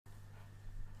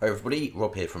Hi everybody,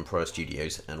 Rob here from Pro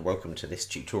Studios, and welcome to this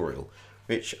tutorial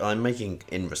which I'm making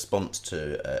in response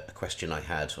to a question I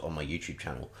had on my YouTube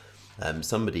channel.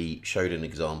 Somebody showed an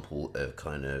example of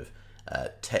kind of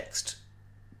text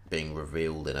being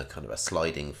revealed in a kind of a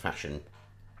sliding fashion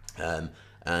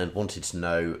and wanted to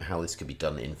know how this could be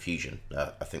done in Fusion.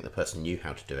 I think the person knew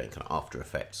how to do it in kind of After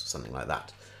Effects or something like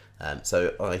that.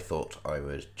 So I thought I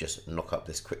would just knock up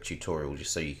this quick tutorial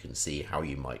just so you can see how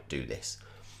you might do this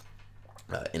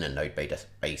in a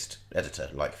node-based editor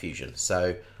like Fusion.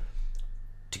 So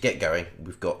to get going,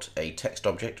 we've got a text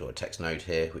object or a text node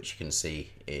here, which you can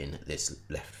see in this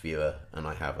left viewer, and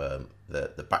I have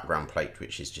the background plate,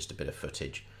 which is just a bit of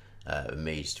footage of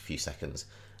me, just a few seconds,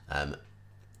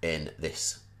 in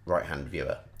this right-hand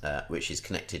viewer, which is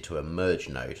connected to a merge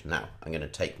node. Now I'm going to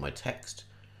take my text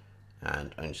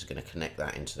and I'm just going to connect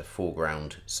that into the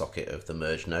foreground socket of the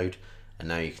merge node, and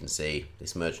now you can see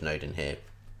this merge node in here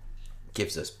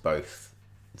gives us both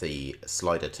the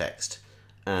slider text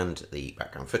and the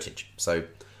background footage. So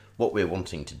what we're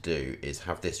wanting to do is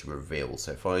have this reveal.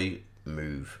 So if I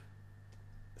move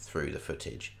through the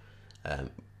footage,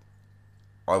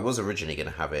 I was originally going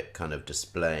to have it kind of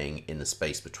displaying in the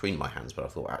space between my hands, but I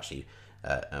thought actually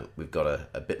we've got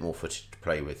a bit more footage to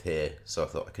play with here, so I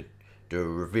thought I could do a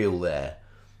reveal there,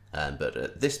 but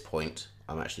at this point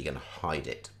I'm actually going to hide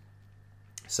it.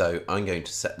 So I'm going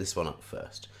to set this one up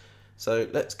first. So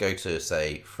let's go to,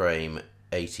 say, frame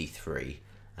 83,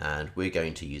 and we're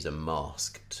going to use a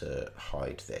mask to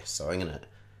hide this. So I'm going to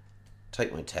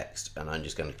take my text and I'm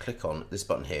just going to click on this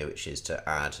button here, which is to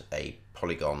add a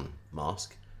polygon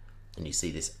mask, and you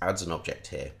see this adds an object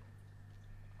here.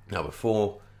 Now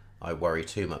before I worry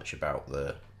too much about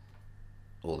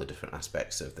all the different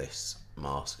aspects of this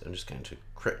mask, I'm just going to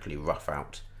quickly rough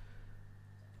out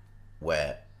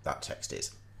where that text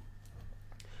is.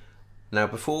 Now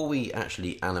before we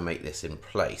actually animate this in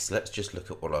place, let's just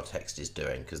look at what our text is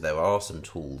doing, because there are some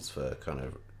tools for kind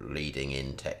of leading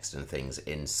in text and things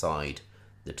inside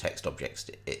the text object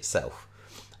itself.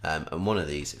 And one of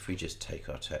these, if we just take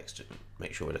our text and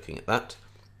make sure we're looking at that,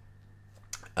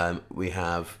 we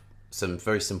have some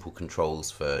very simple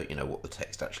controls for, you know, what the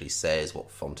text actually says,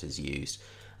 what font is used,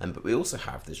 but we also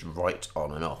have this write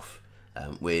on and off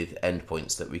with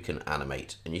endpoints that we can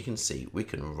animate, and you can see we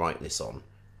can write this on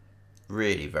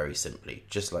really very simply,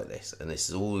 just like this. And this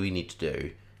is all we need to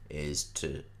do, is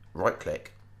to right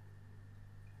click,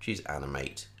 choose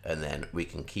animate, and then we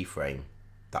can keyframe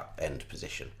that end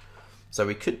position. So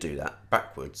we could do that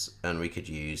backwards, and we could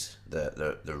use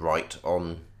the write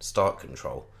on start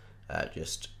control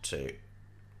just to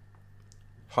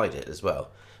hide it as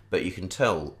well. But you can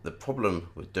tell the problem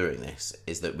with doing this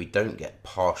is that we don't get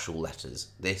partial letters.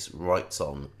 This writes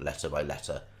on letter by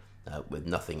letter with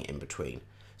nothing in between.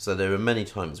 So there are many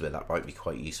times where that might be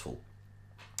quite useful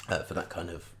for that kind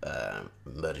of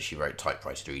murder she wrote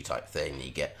typewritery type thing.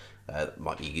 You get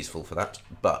might be useful for that.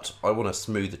 But I want to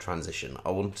smooth the transition.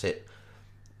 I want it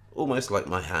almost like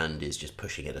my hand is just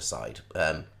pushing it aside.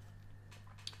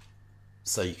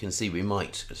 So you can see we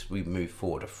might, as we move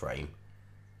forward a frame,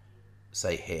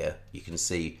 say here, you can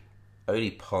see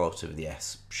only part of the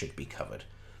S should be covered.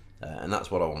 And that's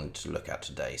what I wanted to look at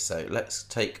today. So let's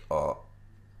take our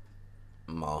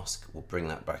mask, we'll bring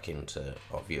that back into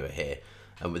our viewer here,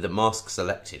 and with the mask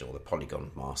selected, or the polygon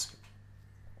mask,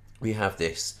 we have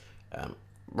this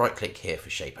right click here for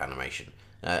shape animation,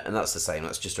 and that's the same.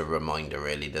 That's just a reminder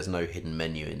really. There's no hidden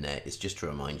menu in there. It's just to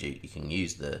remind you you can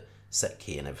use the set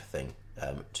key and everything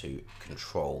to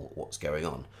control what's going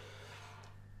on.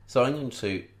 So I'm going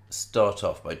to start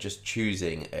off by just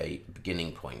choosing a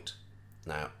beginning point.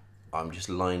 Now I'm just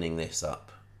lining this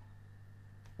up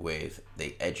with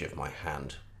the edge of my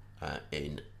hand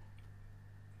in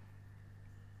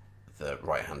the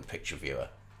right hand picture viewer.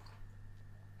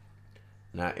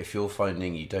 Now if you're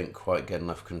finding you don't quite get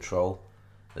enough control,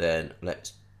 then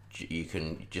you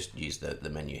can just use the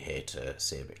menu here to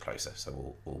see a bit closer.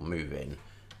 So we'll move in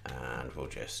and we'll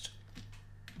just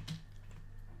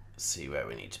see where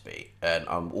we need to be. And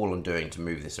all I'm doing to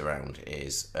move this around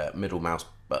is middle mouse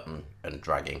button and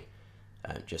dragging,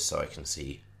 just so I can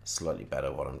see slightly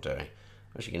better what I'm doing.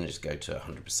 I'm actually going to just go to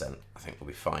 100%. I think we'll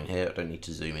be fine here. I don't need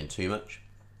to zoom in too much.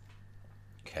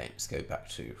 Okay, let's go back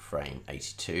to frame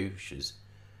 82, which is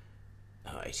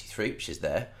 83, which is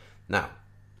there. Now,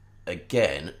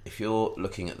 again, if you're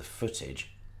looking at the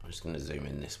footage, I'm just going to zoom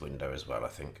in this window as well, I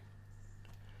think.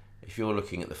 If you're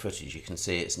looking at the footage, you can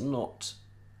see it's not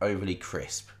overly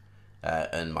crisp,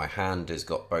 and my hand has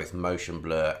got both motion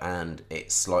blur and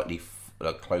it's slightly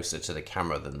closer to the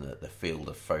camera than the field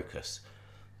of focus.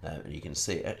 And you can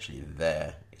see actually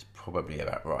there is probably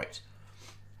about right.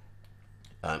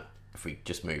 if we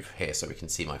just move here so we can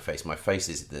see my face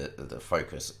is the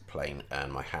focus plane,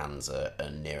 and my hands are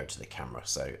nearer to the camera.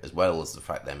 So as well as the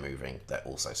fact they're moving, they're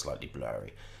also slightly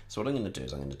blurry. So what I'm going to do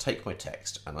is I'm going to take my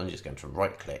text and I'm just going to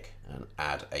right click and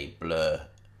add a blur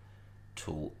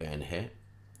tool in here.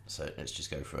 So let's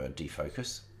just go for a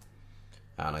defocus,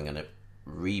 and I'm going to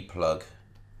replug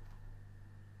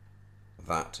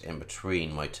that in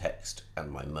between my text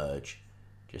and my merge,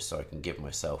 just so I can give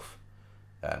myself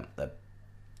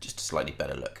just a slightly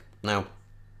better look. Now,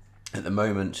 at the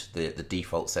moment, the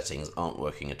default settings aren't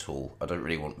working at all. I don't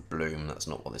really want bloom, that's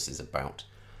not what this is about.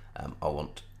 I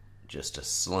want just a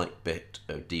slight bit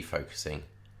of defocusing,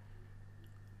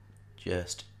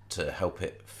 just to help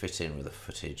it fit in with the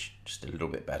footage just a little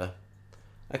bit better.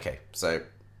 Okay, so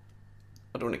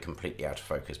I don't want it completely out of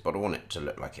focus, but I want it to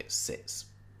look like it sits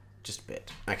just a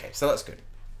bit. Okay, so that's good.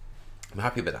 I'm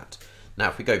happy with that. Now,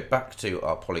 if we go back to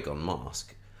our Polygon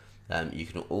Mask, you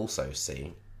can also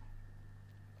see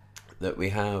that we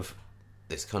have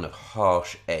this kind of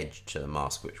harsh edge to the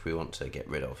mask, which we want to get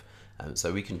rid of.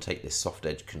 So we can take this soft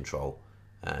edge control,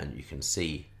 and you can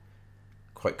see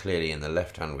quite clearly in the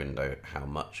left-hand window how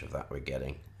much of that we're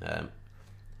getting.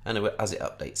 And as it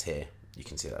updates here, you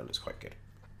can see that looks quite good.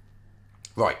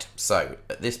 Right, so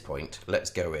at this point,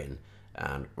 let's go in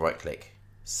and right-click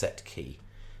Set Key.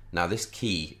 Now this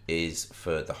key is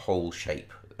for the whole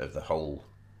shape of the whole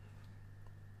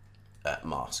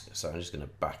mask. So I'm just going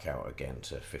to back out again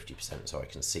to 50% so I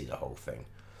can see the whole thing.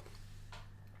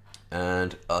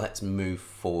 And let's move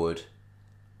forward.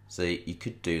 So you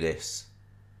could do this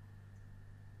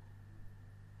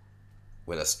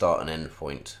with a start and end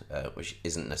point, which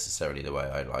isn't necessarily the way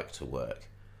I like to work.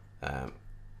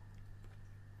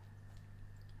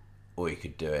 Or you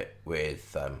could do it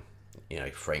with you know,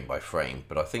 frame by frame,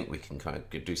 but I think we can kind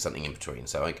of do something in between.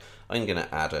 So I'm going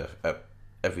to add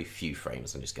every few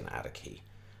frames, I'm just going to add a key.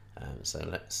 So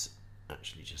let's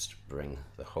actually just bring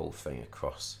the whole thing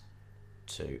across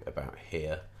to about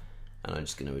here, and I'm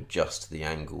just going to adjust the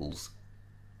angles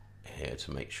here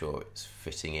to make sure it's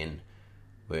fitting in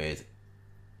with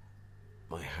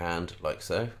my hand like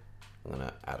so. I'm going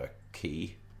to add a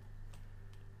key.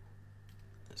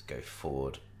 Let's go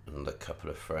forward another couple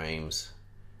of frames,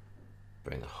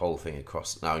 bring the whole thing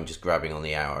across. Now I'm just grabbing on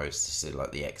the arrows to see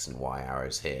like the X and Y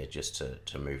arrows here, just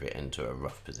to move it into a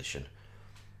rough position,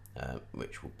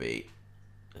 which will be,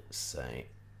 let's say,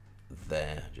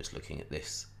 there, just looking at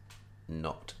this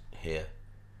knot here.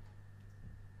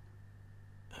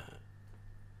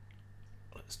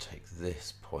 Let's take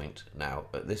this point now,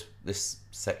 at this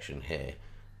section here,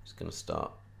 I'm just going to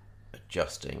start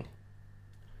adjusting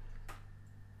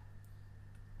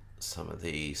some of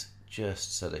these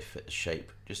just so they fit the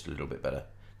shape just a little bit better.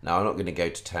 Now I'm not going to go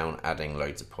to town adding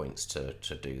loads of points to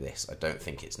do this. I don't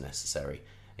think it's necessary.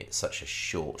 It's such a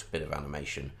short bit of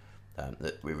animation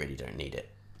that we really don't need it.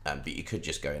 But you could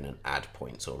just go in and add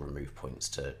points or remove points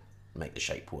to make the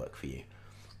shape work for you.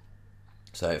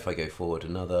 So if I go forward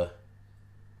another,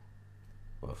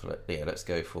 well, yeah, let's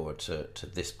go forward to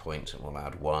this point, and we'll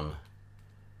add one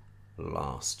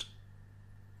last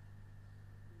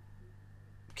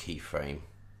keyframe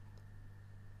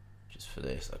just for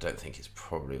this. I don't think it's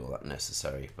probably all that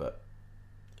necessary, but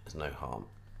there's no harm.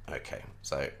 Okay,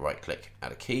 so right click,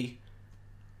 add a key.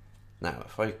 Now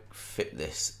if I fit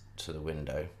this to the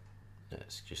window,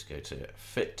 let's just go to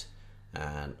fit,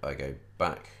 and I go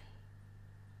back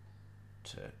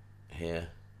to here.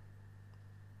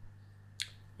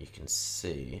 You can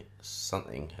see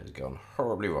something has gone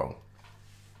horribly wrong.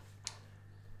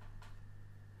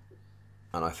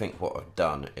 And I think what I've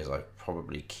done is I've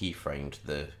probably keyframed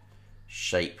the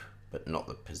shape, but not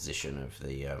the position of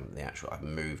the actual. I've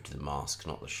moved the mask,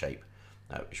 not the shape,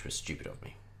 which was stupid of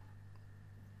me.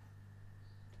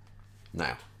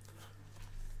 Now,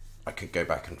 I could go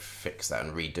back and fix that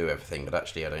and redo everything, but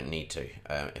actually I don't need to.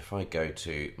 If I go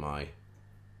to my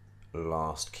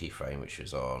last keyframe, which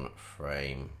is on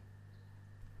frame,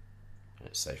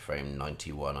 let's say frame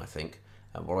 91, I think.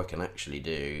 And what I can actually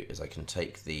do is I can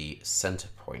take the center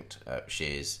point, which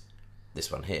is this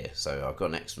one here. So I've got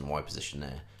an X and Y position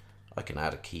there. I can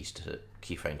add a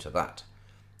keyframe to that.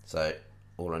 So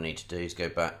all I need to do is go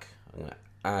back. I'm going to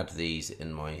add these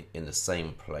in the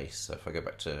same place. So if I go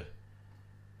back to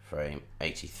frame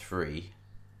 83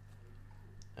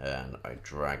 and I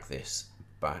drag this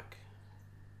back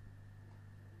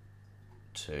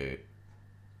to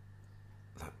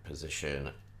that position,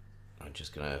 I'm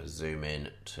just going to zoom in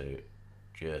to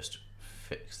just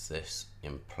fix this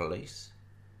in place,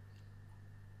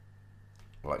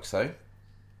 like so.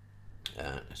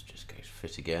 Let's just go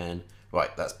fit again.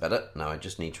 Right, that's better. Now I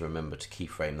just need to remember to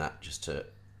keyframe that just to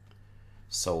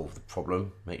solve the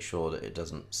problem. Make sure that it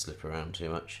doesn't slip around too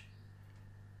much.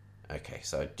 Okay,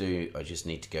 so I just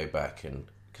need to go back, and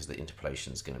because the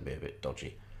interpolation is going to be a bit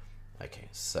dodgy. Okay,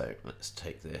 so let's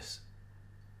take this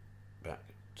back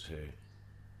to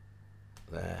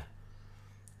there.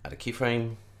 Add a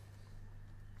keyframe.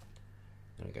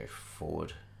 I'm going to go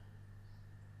forward.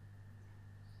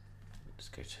 Let's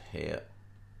go to here.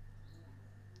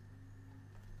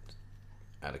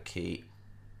 Add a key.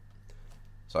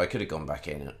 So I could have gone back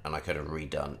in and I could have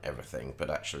redone everything, but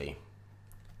actually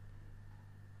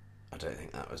I don't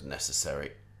think that was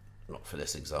necessary. Not for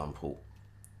this example.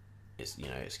 It's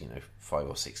 5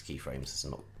 or 6 keyframes. It's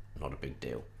not a big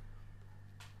deal.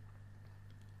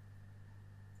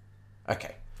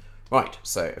 Okay, right.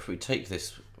 So if we take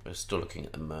this, we're still looking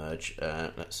at the merge.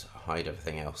 Let's hide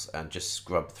everything else and just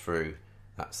scrub through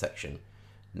that section.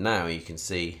 Now you can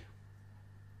see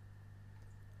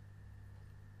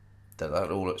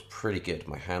that all looks pretty good.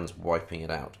 My hand's wiping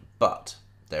it out, but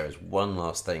there is one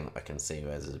last thing I can see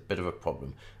where there's a bit of a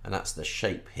problem, and that's the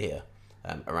shape here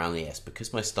around the S.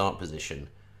 Because my start position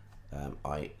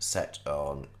I set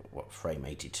on frame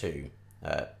 82,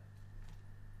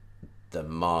 the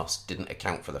mask didn't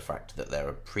account for the fact that there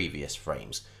are previous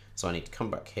frames. So I need to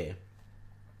come back here.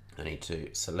 I need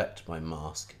to select my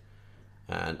mask,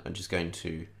 and I'm just going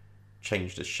to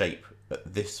change the shape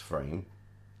at this frame.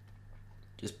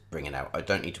 Just bring it out. I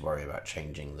don't need to worry about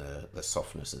changing the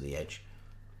softness of the edge.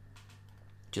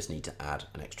 Just need to add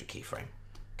an extra keyframe.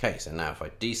 Okay, so now if I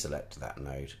deselect that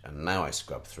node and now I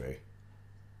scrub through,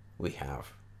 we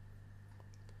have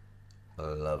a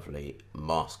lovely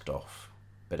masked off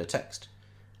bit of text.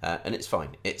 And it's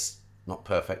fine. It's not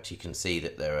perfect. You can see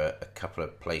that there are a couple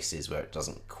of places where it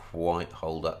doesn't quite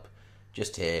hold up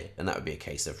just here, and that would be a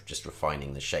case of just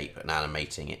refining the shape and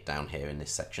animating it down here in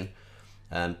this section.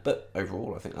 But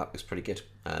overall, I think that looks pretty good.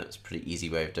 It's a pretty easy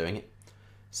way of doing it.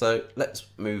 So let's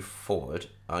move forward.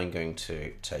 I'm going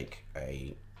to take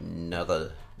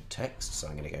another text. So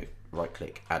I'm going to go right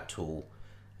click, add tool,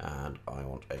 and I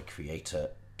want a creator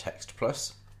text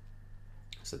plus.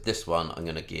 So this one I'm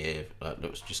going to give,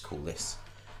 let's just call this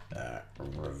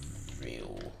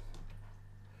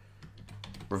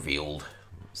revealed.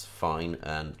 It's fine,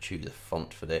 and choose a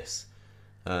font for this.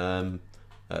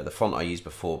 The font I used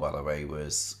before, by the way,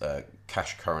 was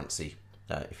Cash Currency,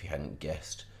 if you hadn't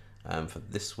guessed. For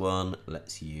this one,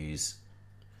 let's use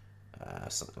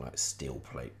something like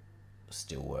Steelplate,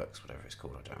 Steelworks, whatever it's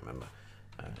called, I don't remember.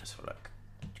 Let's have a look.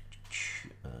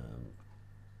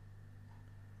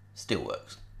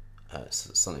 Steelworks.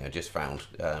 It's something I just found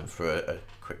for a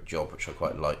quick job, which I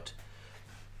quite liked.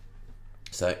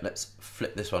 So let's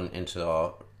flip this one into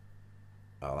our...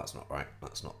 Oh, that's not right.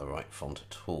 That's not the right font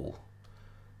at all.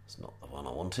 It's not the one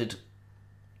I wanted.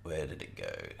 Where did it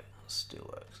go?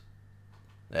 Steelworks.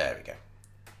 There we go.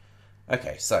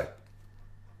 Okay, so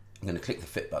I'm going to click the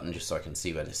fit button just so I can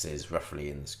see where this is roughly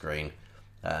in the screen.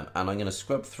 And I'm going to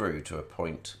scrub through to a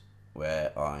point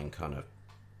where I'm kind of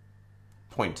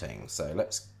pointing. So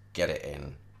let's get it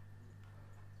in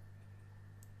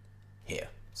here.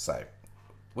 So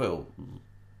we'll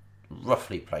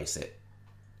roughly place it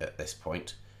at this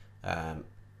point. Let's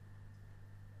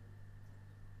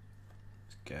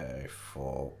go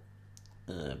for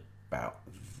about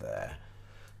there.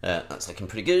 That's looking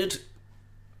pretty good.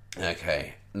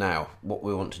 Okay, now what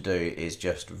we want to do is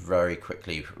just very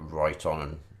quickly write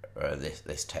on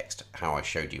this text how I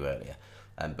showed you earlier,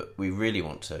 but we really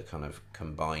want to kind of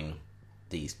combine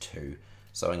these two.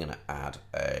 So I'm going to add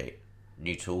a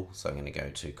new tool. So I'm going to go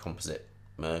to Composite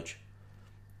Merge,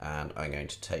 and I'm going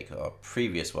to take our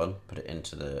previous one, put it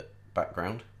into the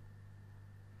background,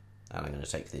 and I'm going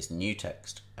to take this new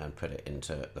text and put it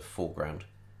into the foreground,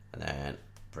 and then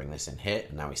bring this in here.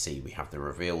 And now we see we have the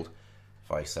revealed.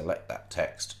 If I select that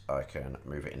text, I can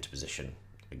move it into position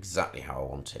exactly how I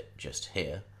want it, just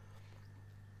here.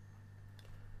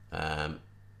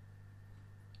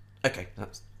 Okay,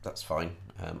 that's fine.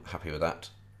 Happy with that.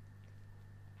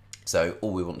 So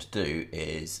all we want to do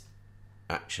is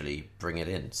actually bring it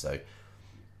in. So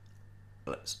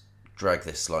let's drag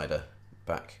this slider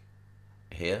back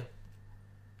here.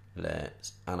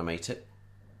 Let's animate it.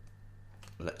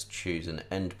 Let's choose an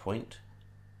end point,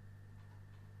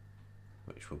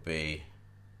 which will be,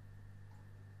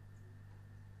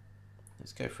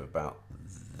 let's go for about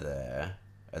there,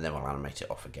 and then we'll animate it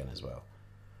off again as well.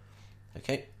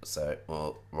 Okay, so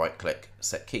we'll right click,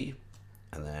 set key,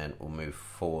 and then we'll move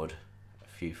forward a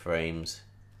few frames.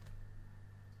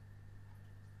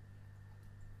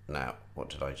 Now, what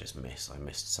did I just miss? I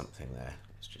missed something there.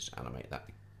 Let's just animate that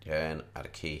again, add a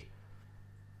key.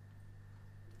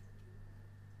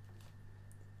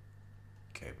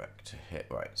 go back to here.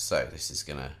 Right, so this is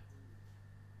gonna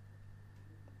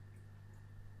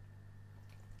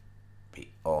be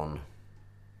on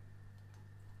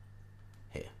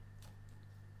here.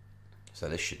 So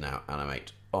this should now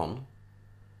animate on,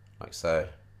 like so.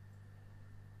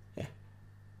 Yeah.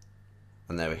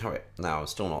 And there we have it. Now I'm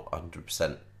still not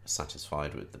 100%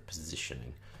 satisfied with the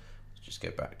positioning. Let's just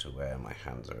go back to where my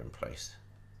hands are in place.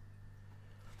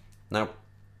 Now,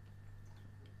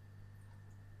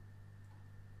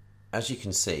 as you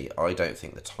can see, I don't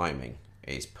think the timing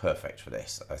is perfect for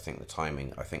this. I think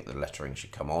the lettering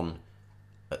should come on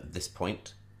at this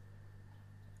point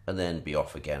and then be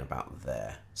off again about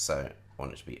there. So I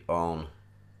want it to be on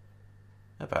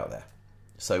about there.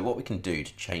 So what we can do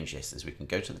to change this is we can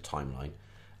go to the timeline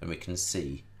and we can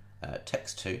see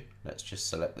text 2. Let's just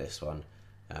select this one,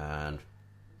 and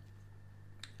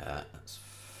that's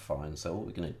fine. So what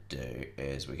we're going to do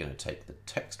is we're going to take the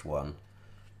text 1.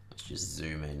 Let's just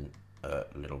zoom in a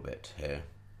little bit here.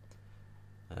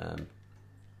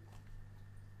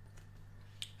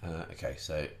 Okay,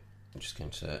 so I'm just going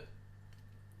to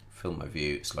fill my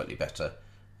view slightly better,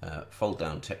 fold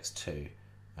down text 2,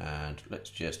 and let's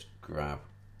just grab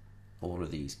all of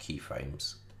these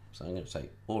keyframes. So I'm going to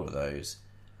take all of those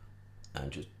and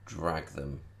just drag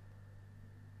them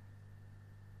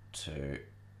to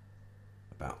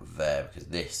about there, because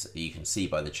this, you can see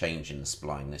by the change in the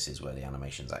spline, this is where the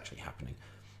animation is actually happening.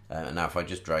 And now if I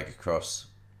just drag across,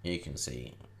 you can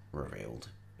see revealed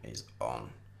is on.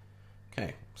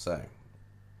 Okay, so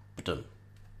done.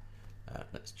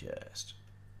 Let's just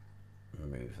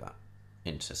move that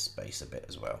into space a bit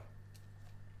as well.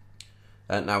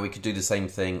 Now we could do the same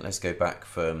thing. Let's go back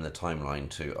from the timeline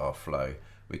to our flow.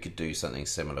 We could do something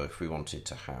similar if we wanted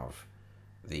to have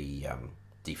the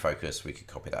defocus. We could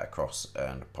copy that across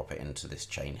and pop it into this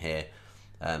chain here,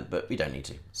 but we don't need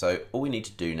to. So all we need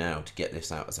to do now to get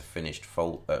this out as a finished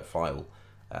file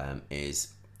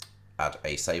is add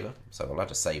a saver. So we'll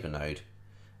add a saver node,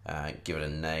 give it a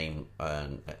name,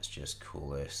 and let's just call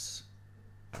this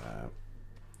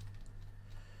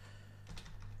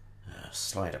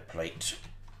slider plate,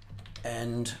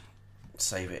 and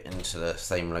save it into the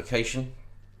same location,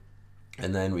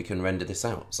 and then we can render this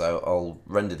out. So I'll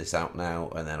render this out now,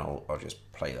 and then I'll just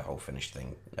play the whole finished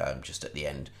thing just at the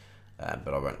end,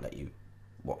 but I won't let you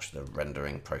watch the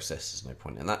rendering process. There's no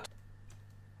point in that.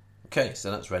 Okay,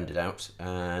 so that's rendered out,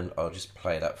 and I'll just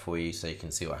play that for you so you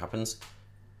can see what happens.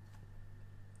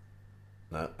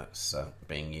 No, that's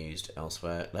being used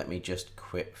elsewhere. Let me just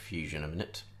quit Fusion a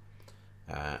minute,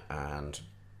 and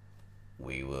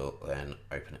we will then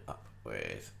open it up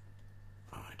with,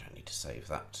 oh, I don't need to save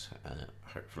that.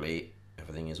 Hopefully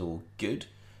everything is all good.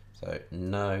 So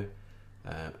no,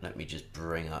 let me just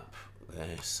bring up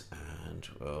this and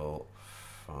we'll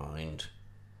find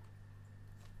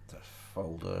the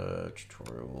folder,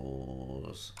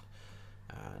 tutorials,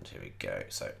 and here we go.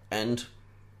 So end.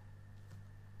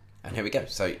 And here we go.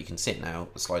 So you can see it now,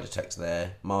 the slider text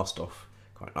there, masked off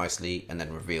quite nicely, and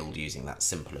then revealed using that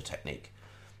simpler technique.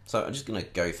 So I'm just going to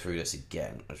go through this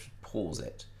again. I'll just pause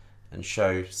it and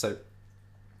show. So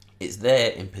it's there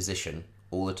in position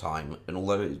all the time, and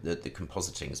although the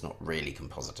compositing is not really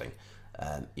compositing,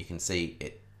 you can see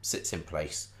it sits in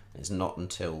place. It's not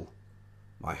until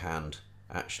my hand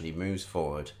actually moves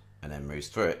forward and then moves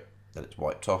through it that it's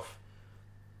wiped off,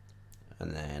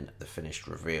 and then the finished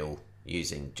reveal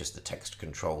using just the text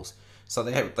controls. So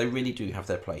they really do have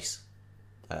their place,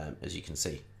 as you can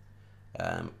see.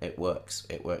 It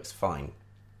works fine.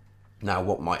 Now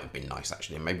what might have been nice,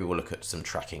 actually, and maybe we'll look at some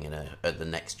tracking in the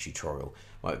next tutorial,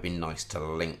 might have been nice to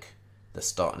link the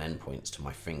start and end points to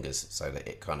my fingers so that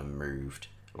it kind of moved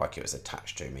like it was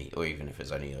attached to me, or even if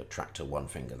it's only a track to one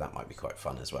finger, that might be quite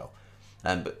fun as well.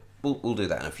 But we'll do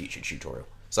that in a future tutorial.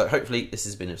 So hopefully this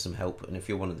has been of some help, and if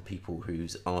you're one of the people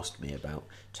who's asked me about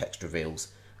text reveals,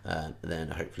 then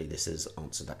hopefully this has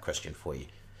answered that question for you.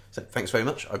 So thanks very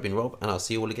much. I've been Rob, and I'll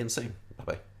see you all again soon. Bye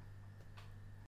bye.